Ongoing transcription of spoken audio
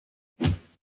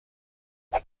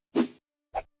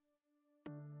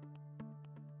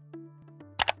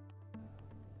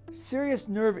Serious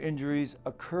nerve injuries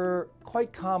occur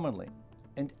quite commonly.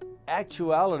 In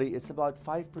actuality, it's about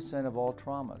 5% of all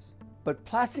traumas. But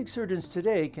plastic surgeons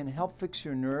today can help fix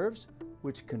your nerves,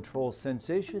 which control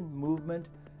sensation, movement,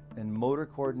 and motor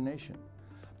coordination.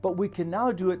 But we can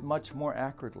now do it much more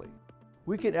accurately.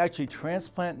 We can actually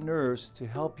transplant nerves to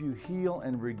help you heal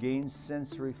and regain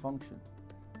sensory function.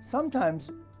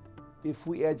 Sometimes, if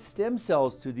we add stem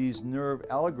cells to these nerve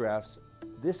allografts,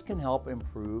 this can help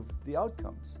improve the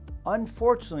outcomes.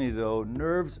 Unfortunately though,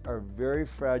 nerves are very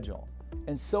fragile,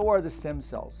 and so are the stem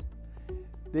cells.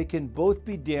 They can both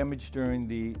be damaged during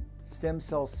the stem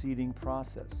cell seeding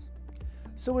process.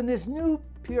 So in this new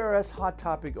PRS Hot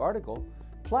Topic article,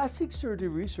 plastic surgery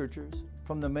researchers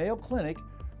from the Mayo Clinic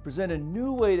present a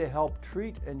new way to help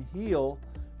treat and heal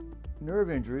nerve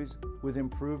injuries with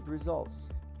improved results.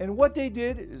 And what they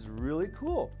did is really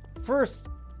cool. First,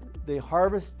 they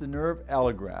harvest the nerve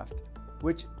allograft,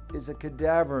 which is a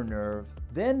cadaver nerve.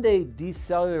 Then they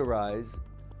decellularize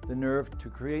the nerve to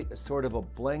create a sort of a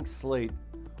blank slate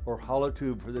or hollow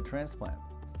tube for the transplant.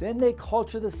 Then they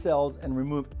culture the cells and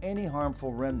remove any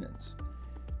harmful remnants.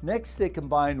 Next, they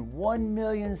combine 1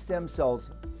 million stem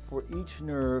cells for each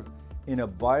nerve in a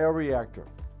bioreactor.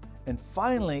 And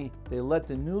finally, they let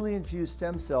the newly infused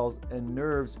stem cells and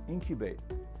nerves incubate.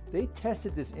 They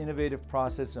tested this innovative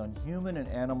process on human and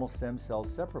animal stem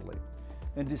cells separately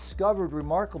and discovered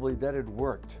remarkably that it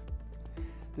worked.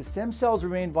 The stem cells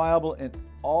remain viable in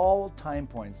all time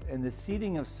points, and the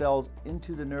seeding of cells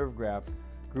into the nerve graft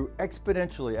grew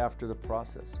exponentially after the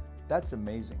process. That's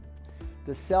amazing.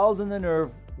 The cells in the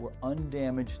nerve were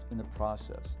undamaged in the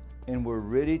process and were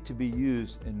ready to be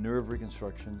used in nerve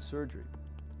reconstruction surgery.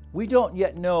 We don't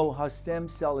yet know how stem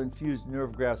cell infused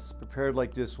nerve grafts prepared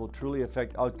like this will truly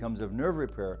affect outcomes of nerve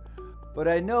repair, but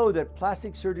I know that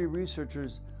plastic surgery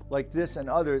researchers like this and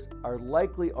others are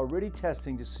likely already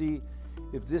testing to see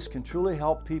if this can truly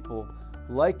help people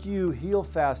like you heal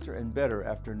faster and better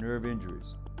after nerve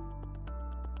injuries.